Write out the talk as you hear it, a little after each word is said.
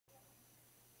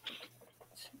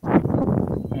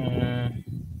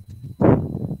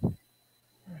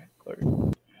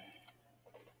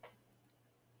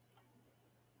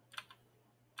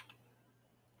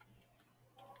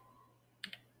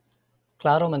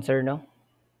Klaro man, sir, no?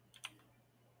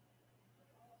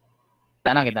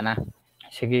 Kita na.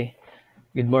 Sige.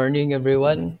 Good morning,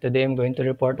 everyone. Today I'm going to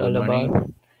report Good all about,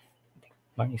 morning.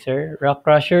 morning, sir, rock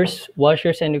crushers,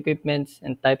 washers and equipments,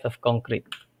 and types of concrete.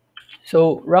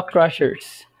 So, rock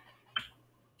crushers.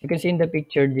 You can see in the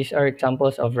picture, these are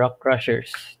examples of rock crushers.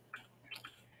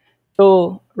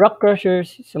 So, rock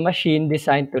crushers is a machine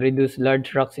designed to reduce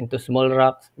large rocks into small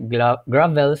rocks,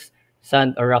 gravels,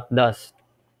 sand, or rock dust.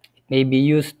 It may be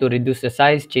used to reduce the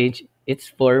size, change its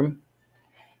form,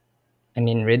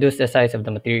 reduce the size of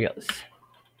the materials.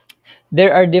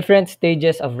 There are different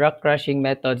stages of rock crushing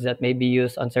methods that may be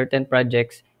used on certain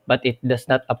projects, but it does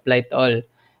not apply to all.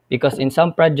 Because in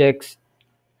some projects,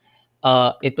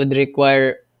 it would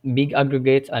require big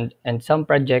aggregates, and some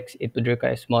projects, it would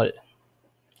require small.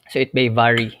 So it may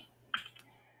vary.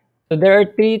 So there are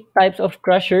three types of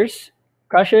crushers.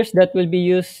 Crushers that will be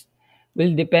used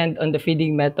will depend on the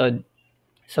feeding method.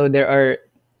 So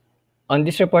on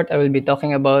this report, I will be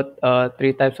talking about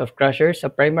three types of crushers: a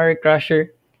primary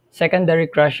crusher, secondary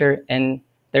crusher, and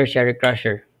tertiary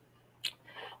crusher.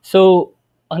 So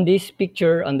on this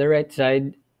picture on the right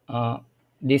side, uh,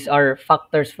 these are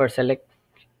factors for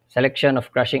selection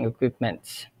of crushing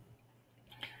equipments.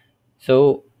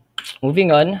 So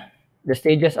moving on, the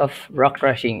stages of rock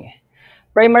crushing.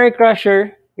 Primary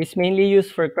crusher is mainly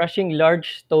used for crushing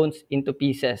large stones into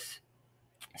pieces.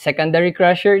 Secondary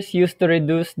crusher is used to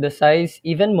reduce the size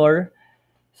even more,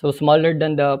 so smaller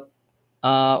than the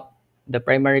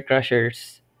primary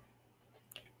crushers.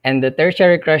 And the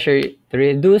tertiary crusher to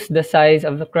reduce the size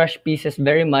of the crushed pieces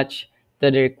very much to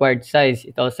the required size.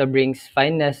 It also brings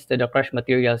fineness to the crushed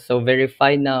materials. So very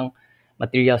fine ng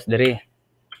materials dere.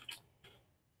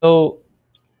 So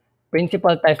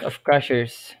principal types of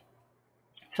crushers.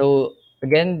 So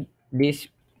again, these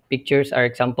pictures are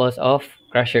examples of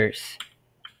crushers.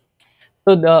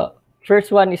 So the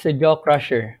first one is a jaw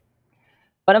crusher.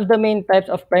 One of the main types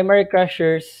of primary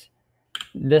crushers,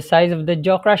 the size of the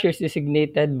jaw crusher is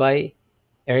designated by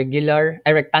a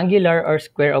rectangular or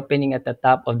square opening at the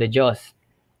top of the jaws.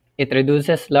 It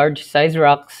reduces large size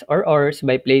rocks or ores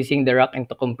by placing the rock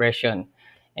into compression.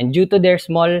 And due to their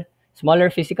smaller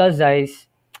physical size,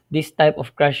 this type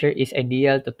of crusher is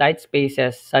ideal to tight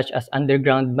spaces such as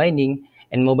underground mining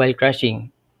and mobile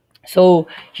crushing. So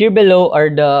here below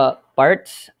are the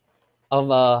parts of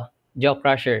a jaw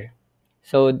crusher.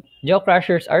 So jaw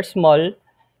crushers are small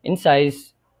in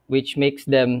size, which makes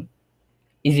them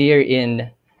easier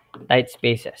in tight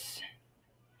spaces.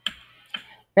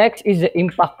 Next is the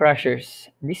impact crushers.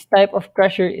 This type of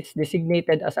crusher is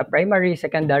designated as a primary,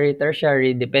 secondary,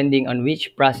 tertiary, depending on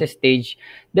which process stage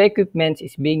the equipment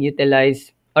is being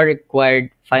utilized or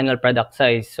required final product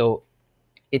size. So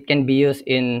it can be used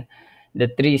in the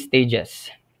three stages.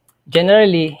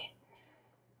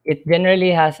 It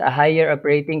generally has a higher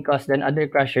operating cost than other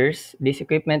crushers. This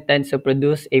equipment tends to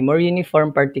produce a more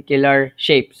uniform particular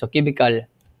shape, so cubical.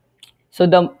 So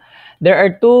there are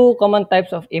two common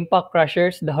types of impact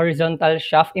crushers, the horizontal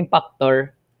shaft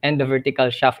impactor and the vertical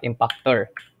shaft impactor.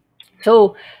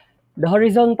 So the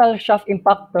horizontal shaft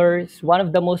impactor is one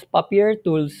of the most popular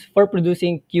tools for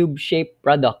producing cube-shaped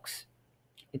products.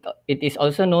 It is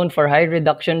also known for high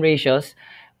reduction ratios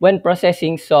when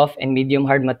processing soft and medium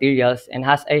hard materials and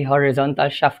has a horizontal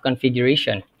shaft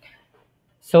configuration.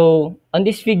 So on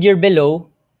this figure below,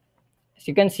 as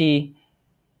you can see,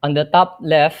 on the top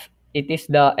left, it is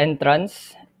the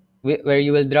entrance where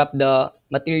you will drop the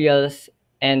materials,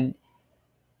 and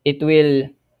it will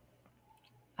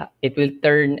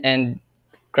turn and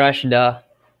crush the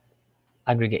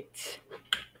aggregates.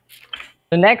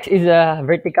 So next is a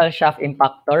vertical shaft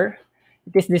impactor.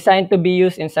 It is designed to be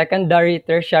used in secondary,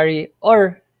 tertiary,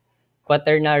 or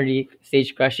quaternary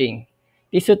stage crushing.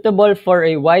 It is suitable for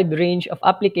a wide range of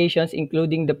applications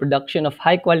including the production of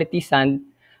high-quality sand,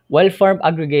 well-formed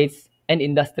aggregates, and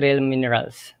industrial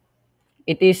minerals.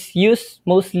 It is used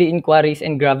mostly in quarries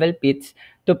and gravel pits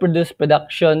to produce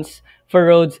productions for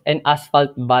roads and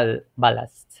asphalt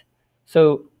ballasts.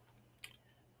 So,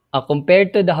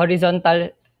 compared to the horizontal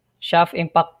shaft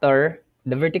impactor,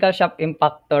 the vertical shaft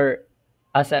impactor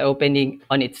has an opening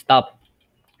on its top,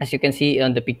 as you can see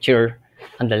on the picture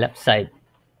on the left side.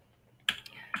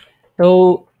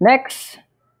 So next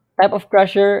type of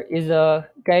crusher is a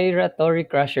gyratory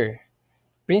crusher.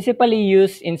 Principally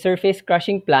used in surface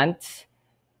crushing plants,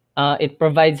 it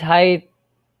provides high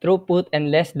throughput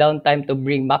and less downtime to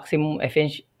bring maximum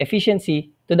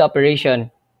efficiency to the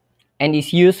operation, and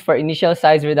is used for initial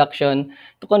size reduction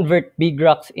to convert big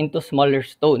rocks into smaller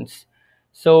stones.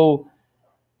 So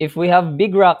if we have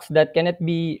big rocks that cannot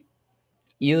be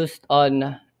used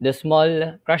on the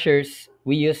small crushers,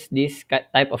 we use this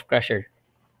type of crusher.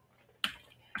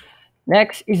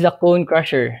 Next is a cone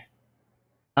crusher.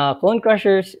 Cone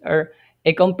crushers are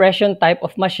a compression type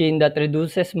of machine that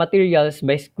reduces materials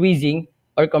by squeezing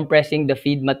or compressing the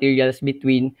feed materials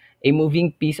between a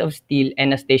moving piece of steel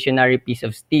and a stationary piece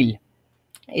of steel.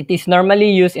 It is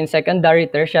normally used in secondary,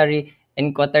 tertiary,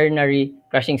 and quaternary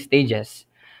crushing stages.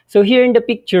 So here in the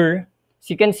picture, as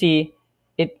you can see,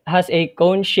 it has a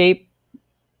cone shape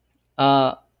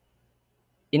uh,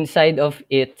 inside of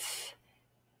its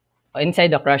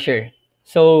inside the crusher.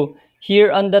 So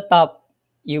here on the top,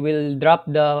 you will drop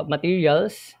the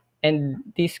materials, and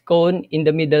this cone in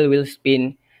the middle will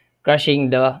spin,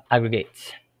 crushing the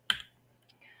aggregates.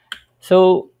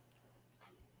 So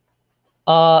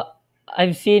uh,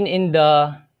 I've seen in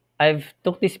the I've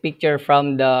took this picture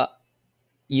from the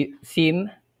SIM,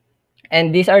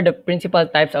 and these are the principal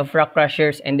types of rock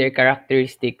crushers and their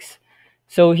characteristics.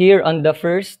 So here on the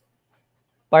first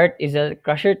part is a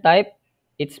crusher type,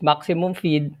 its maximum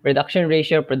feed, reduction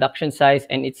ratio, production size,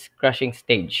 and its crushing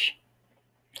stage.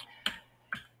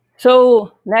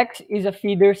 So next is a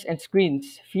feeders and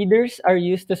screens. Feeders are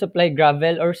used to supply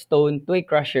gravel or stone to a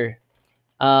crusher.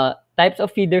 Types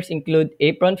of feeders include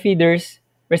apron feeders,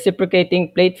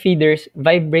 reciprocating plate feeders,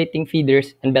 vibrating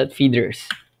feeders, and belt feeders.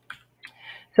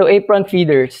 So apron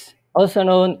feeders, also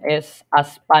known as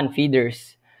pan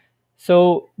feeders.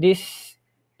 So this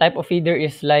type of feeder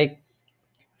is like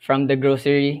from the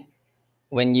grocery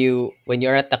when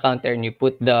you're at the counter and you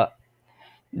put the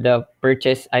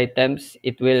purchase items,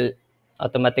 it will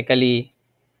automatically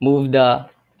move the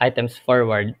items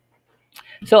forward.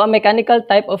 So a mechanical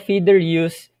type of feeder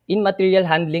used in material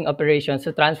handling operations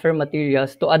to transfer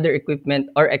materials to other equipment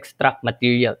or extract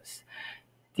materials.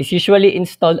 It is usually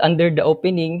installed under the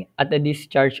opening at the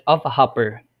discharge of a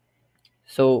hopper.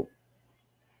 So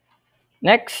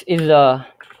next is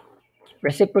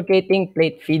reciprocating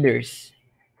plate feeders.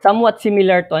 Somewhat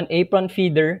similar to an apron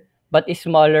feeder but is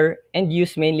smaller and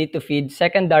used mainly to feed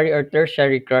secondary or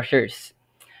tertiary crushers.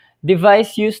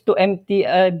 Device used to empty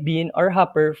a bin or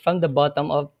hopper from the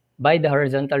bottom of by the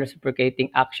horizontal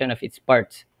reciprocating action of its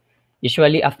parts,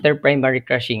 usually after primary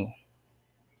crushing.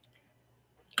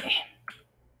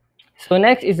 So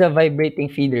next is the vibrating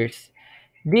feeders.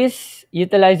 This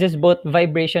utilizes both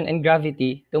vibration and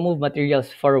gravity to move materials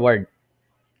forward.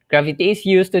 Gravity is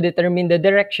used to determine the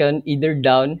direction either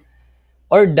down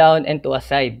or down and to a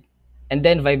side. And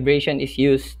then vibration is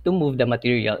used to move the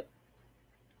material.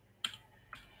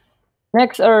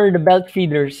 Next are the belt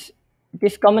feeders. It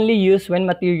is commonly used when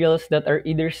materials that are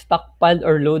either stockpiled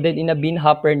or loaded in a bin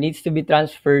hopper needs to be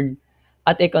transferred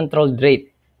at a controlled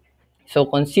rate. So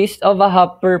consists of a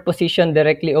hopper positioned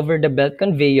directly over the belt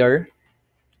conveyor.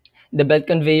 The belt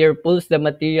conveyor pulls the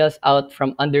materials out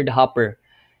from under the hopper,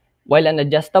 while an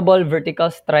adjustable vertical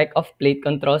strike of plate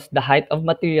controls the height of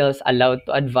materials allowed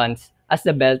to advance as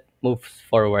the belt moves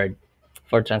forward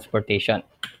for transportation.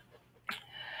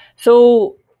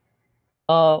 So,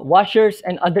 washers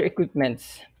and other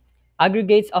equipments.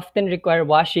 Aggregates often require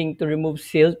washing to remove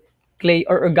silt, clay,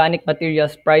 or organic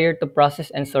materials prior to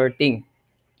process and sorting.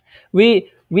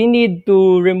 We need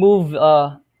to remove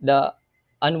the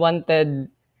unwanted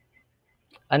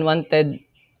unwanted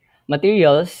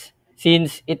materials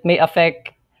since it may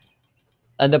affect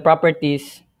the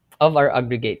properties of our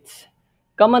aggregates.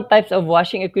 Common types of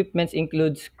washing equipments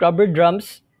include scrubber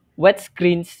drums, wet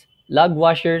screens, log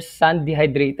washers, sand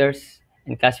dehydrators,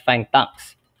 and classifying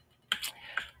tanks.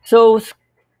 So,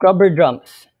 scrubber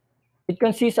drums. It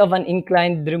consists of an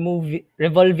inclined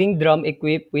revolving drum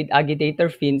equipped with agitator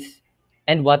fins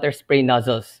and water spray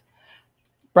nozzles.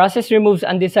 Process removes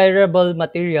undesirable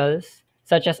materials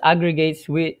such as aggregates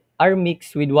are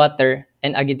mixed with water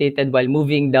and agitated while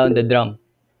moving down the drum.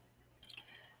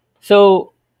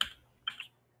 So,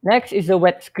 next is the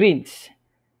wet screens.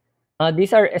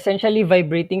 These are essentially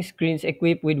vibrating screens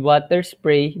equipped with water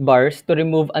spray bars to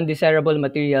remove undesirable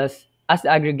materials as the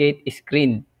aggregate is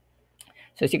screened.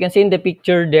 So as you can see in the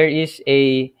picture, there is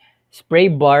a spray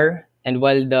bar, and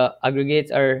while the aggregates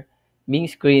are being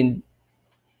screened,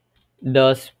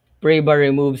 the spray bar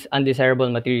removes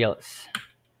undesirable materials.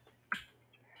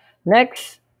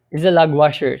 Next is the log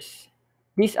washers.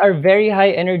 These are very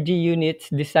high energy units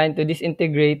designed to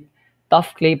disintegrate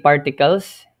tough clay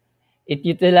particles. It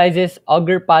utilizes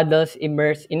auger paddles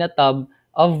immersed in a tub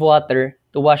of water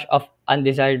to wash off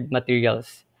undesired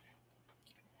materials.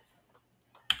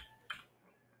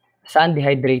 Sand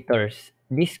dehydrators.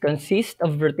 These consist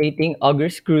of rotating auger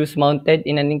screws mounted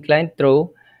in an inclined trough.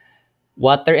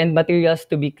 Water and materials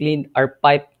to be cleaned are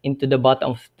piped into the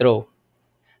bottom of the trough.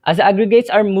 As the aggregates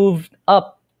are moved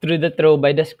up through the throw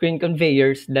by the screen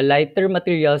conveyors, the lighter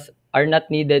materials are not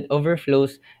needed,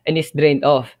 overflows, and is drained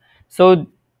off. So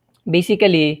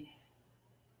basically,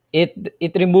 it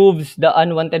removes the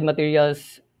unwanted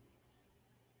materials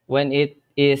when it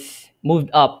is moved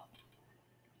up.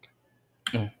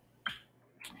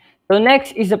 So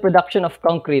next is the production of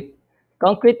concrete.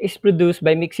 Concrete is produced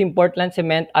by mixing Portland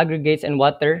cement, aggregates, and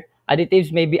water.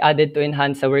 Additives may be added to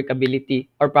enhance the workability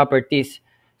or properties.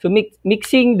 So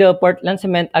mixing the Portland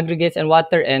cement, aggregates, and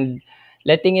water and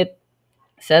letting it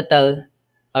settle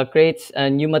creates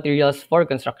new materials for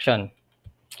construction.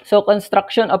 So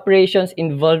construction operations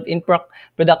involved in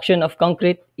production of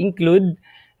concrete include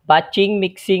batching,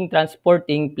 mixing,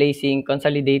 transporting, placing,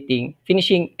 consolidating,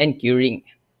 finishing, and curing.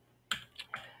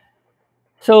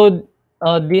 So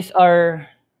these are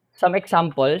some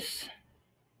examples.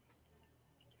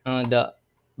 The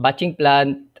batching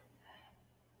plant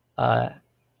uh,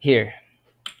 here.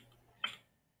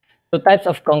 So types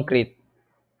of concrete.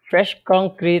 Fresh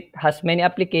concrete has many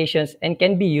applications and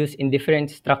can be used in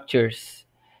different structures.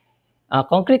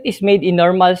 Concrete is made in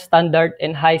normal, standard,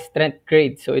 and high strength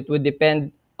grades, so it would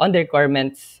depend on the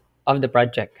requirements of the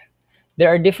project. There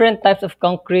are different types of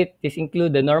concrete. These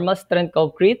include the normal strength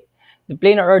concrete, the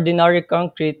plain or ordinary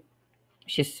concrete,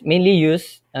 which is mainly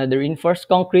used, the reinforced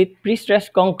concrete,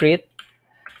 pre-stressed concrete,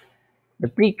 the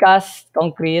precast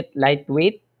concrete,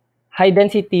 lightweight, high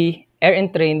density, air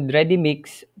entrained, ready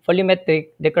mix, volumetric,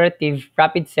 decorative,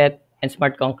 rapid set, and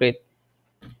smart concrete.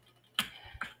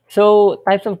 So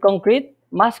types of concrete,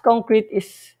 mass concrete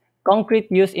is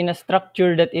concrete used in a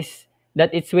structure that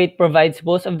its weight provides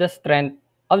most of the strength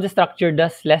of the structure,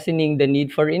 thus lessening the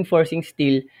need for reinforcing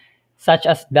steel, such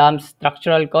as dams,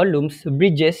 structural columns,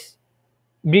 bridges,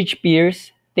 bridge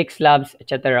piers, thick slabs,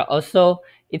 etc. Also,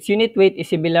 its unit weight is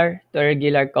similar to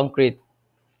regular concrete.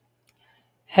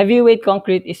 Heavyweight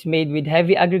concrete is made with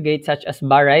heavy aggregates such as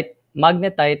barite,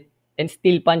 magnetite, and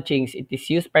steel punchings. It is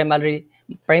used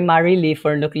primarily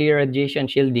for nuclear radiation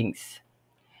shieldings.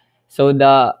 So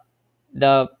the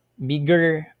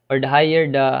bigger or the higher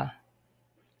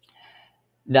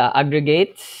the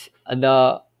aggregates,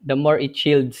 the more it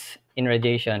shields in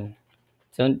radiation.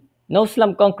 So no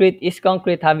slump concrete is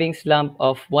concrete having slump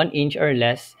of 1 inch or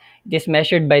less. It is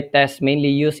measured by tests mainly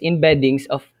used in beddings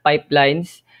of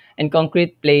pipelines and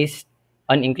concrete placed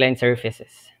on inclined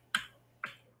surfaces.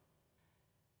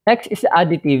 Next is the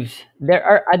additives. There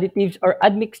are additives or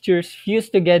admixtures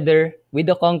fused together with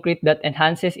the concrete that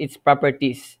enhances its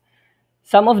properties.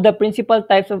 Some of the principal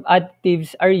types of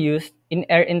additives are used in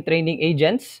air entraining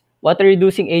agents, water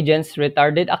reducing agents,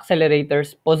 retarded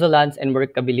accelerators, pozzolans, and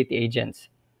workability agents.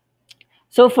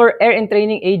 So for air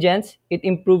entraining agents, it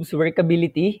improves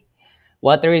workability.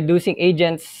 Water reducing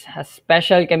agents has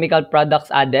special chemical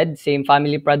products added, same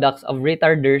family products of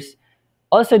retarders,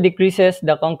 also decreases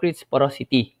the concrete's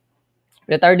porosity.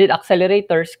 Retarded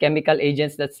accelerators, chemical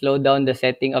agents that slow down the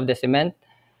setting of the cement,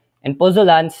 and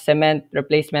pozzolans, cement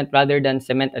replacement rather than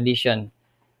cement addition.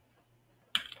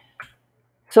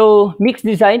 So, mix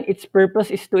design, its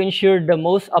purpose is to ensure the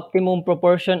most optimum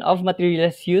proportion of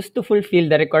materials used to fulfill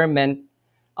the requirement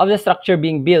of the structure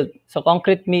being built. So,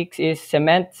 concrete mix is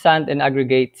cement, sand, and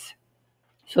aggregates.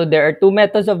 So, there are two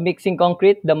methods of mixing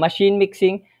concrete, the machine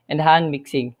mixing and hand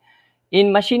mixing.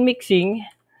 In machine mixing,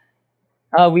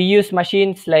 we use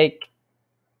machines like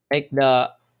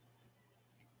the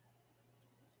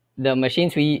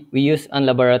machines we use on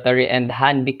laboratory and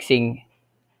hand mixing.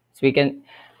 So we can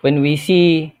when we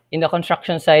see in the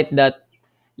construction site that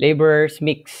laborers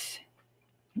mix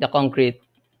the concrete.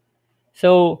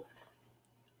 So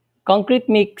concrete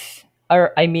mix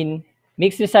or I mean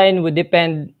mix design would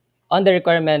depend on the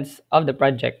requirements of the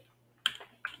project.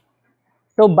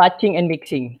 So batching and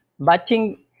mixing.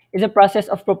 Batching is a process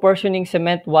of proportioning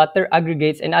cement, water,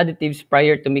 aggregates, and additives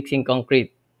prior to mixing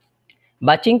concrete.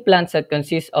 Batching plants that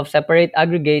consist of separate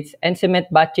aggregates and cement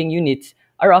batching units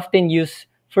are often used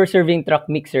for serving truck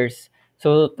mixers.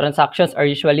 So transactions are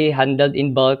usually handled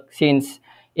in bulk since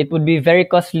it would be very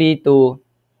costly to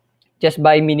just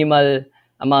buy minimal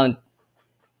amount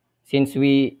since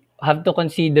we have to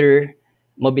consider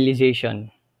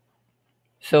mobilization.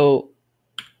 So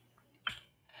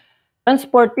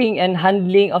transporting and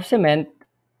handling of cement,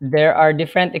 there are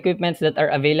different equipments that are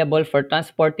available for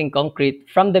transporting concrete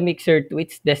from the mixer to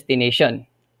its destination.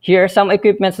 Here are some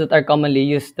equipments that are commonly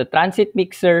used: the transit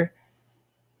mixer,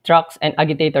 trucks, and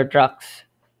agitator trucks.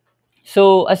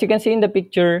 So as you can see in the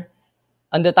picture,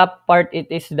 on the top part, it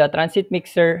is the transit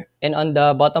mixer, and on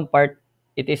the bottom part,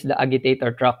 it is the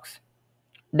agitator trucks.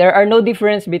 There are no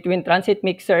difference between transit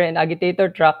mixer and agitator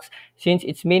trucks since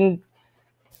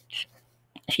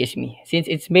excuse me,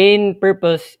 since its main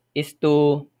purpose is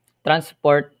to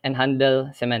transport and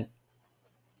handle cement,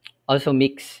 also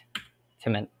mix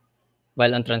cement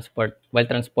while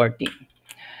transporting.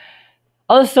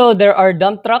 Also, there are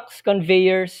dump trucks,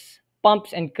 conveyors,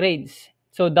 pumps, and cranes.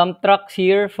 So dump trucks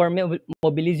here for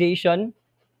mobilization,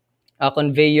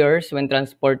 conveyors when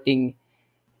transporting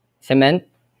cement,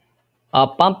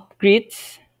 pump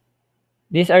crates.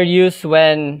 These are used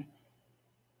when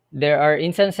there are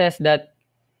instances that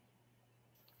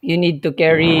you need to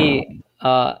carry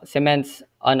cements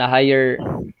on a higher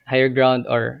ground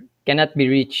or cannot be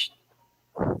reached,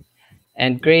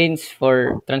 and cranes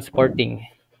for transporting.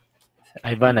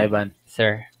 Ivan,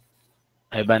 Sir.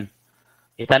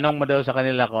 itanong mo daw sa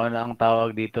kanila kung ano ang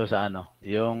tawag dito sa ano,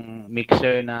 yung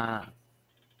mixer na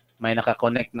may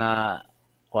naka-connect na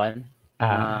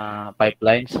na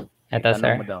pipelines. Ito,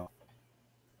 Itanong mo sir. daw.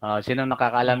 Sinong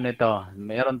nakakaalam nito?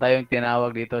 Meron tayong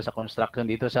tinawag dito sa construction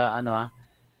dito sa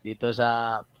dito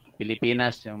sa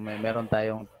Pilipinas, yung meron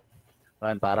tayong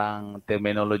parang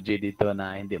terminology dito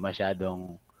na hindi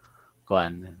masyadong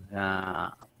na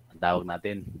tawag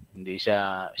natin. Hindi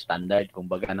siya standard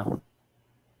kumbaga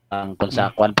kung sa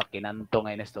pag kinanto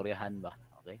ngayon istoryahan ba.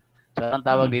 Okay? So ang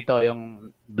tawag dito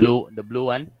yung the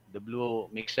blue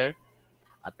mixer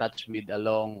attached with a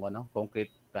long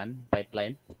concrete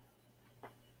pipeline.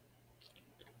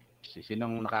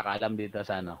 Sinong nakakaalam dito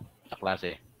sa sa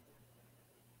klase?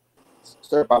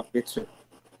 Sir, pumpkit, sir.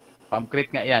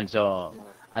 Pumpkit nga yan. So,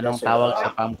 anong tawag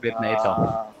sa pumpkit na ito?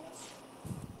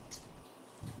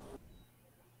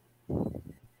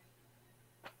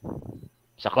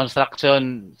 Sa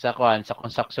construction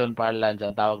parlance,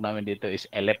 ang tawag namin dito is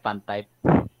elephant type.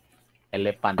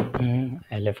 Elephant.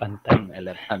 Elephant type.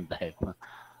 Elephant type.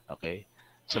 Okay.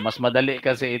 So mas madali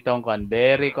kasi itong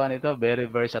very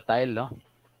versatile, no?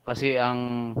 Kasi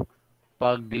ang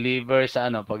pag-deliver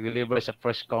sa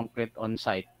fresh concrete on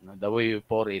site, the way you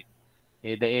pour it,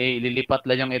 ililipat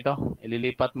lang yung ito.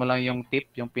 Ililipat mo lang yung tip,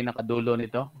 yung pinakadulo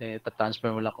nito. Then ita-transfer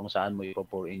mo lang kung saan mo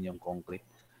i-pour in yung concrete.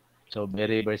 So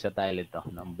very versatile ito,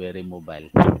 very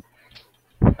mobile.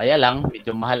 Kaya lang,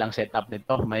 medyo mahal ang setup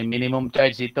nito. May minimum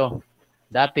charge ito.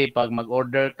 Dati pag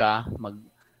mag-order ka,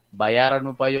 bayaran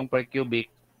mo pa yung per cubic,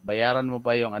 bayaran mo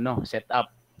pa yung setup.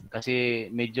 Kasi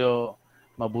medyo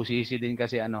mabusisi din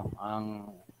kasi ang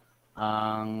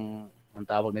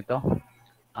tawag nito,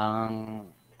 ang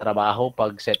trabaho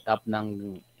pag setup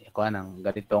ng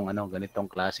ganitong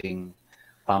klaseng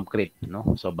pumpkit,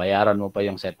 no? So bayaran mo pa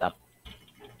yung setup.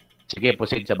 Sige,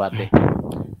 proceed sa bate.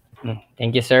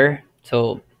 Thank you, sir.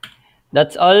 So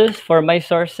that's all for my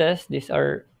sources. These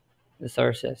are the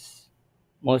sources.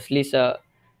 Mostly sa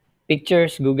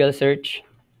pictures, Google search,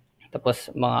 tapos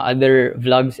mga other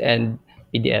vlogs and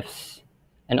PDFs.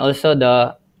 And also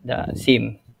the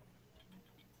SIM.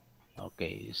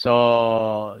 Okay.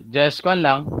 So, just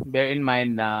bear in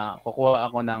mind na kukuha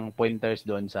ako ng pointers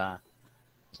doon sa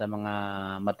mga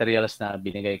materials na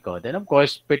binigay ko. Then of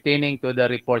course, pertaining to the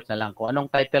report na lang. Kung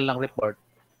anong title ng report.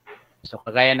 So,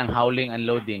 kagaya ng hauling and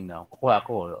loading, kukuha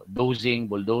ako. Dozing,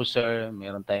 bulldozer,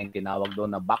 meron tayong tinawag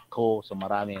doon na backhoe. So,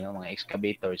 marami mga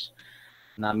excavators.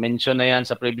 Na mention na yan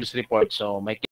sa previous report. So, may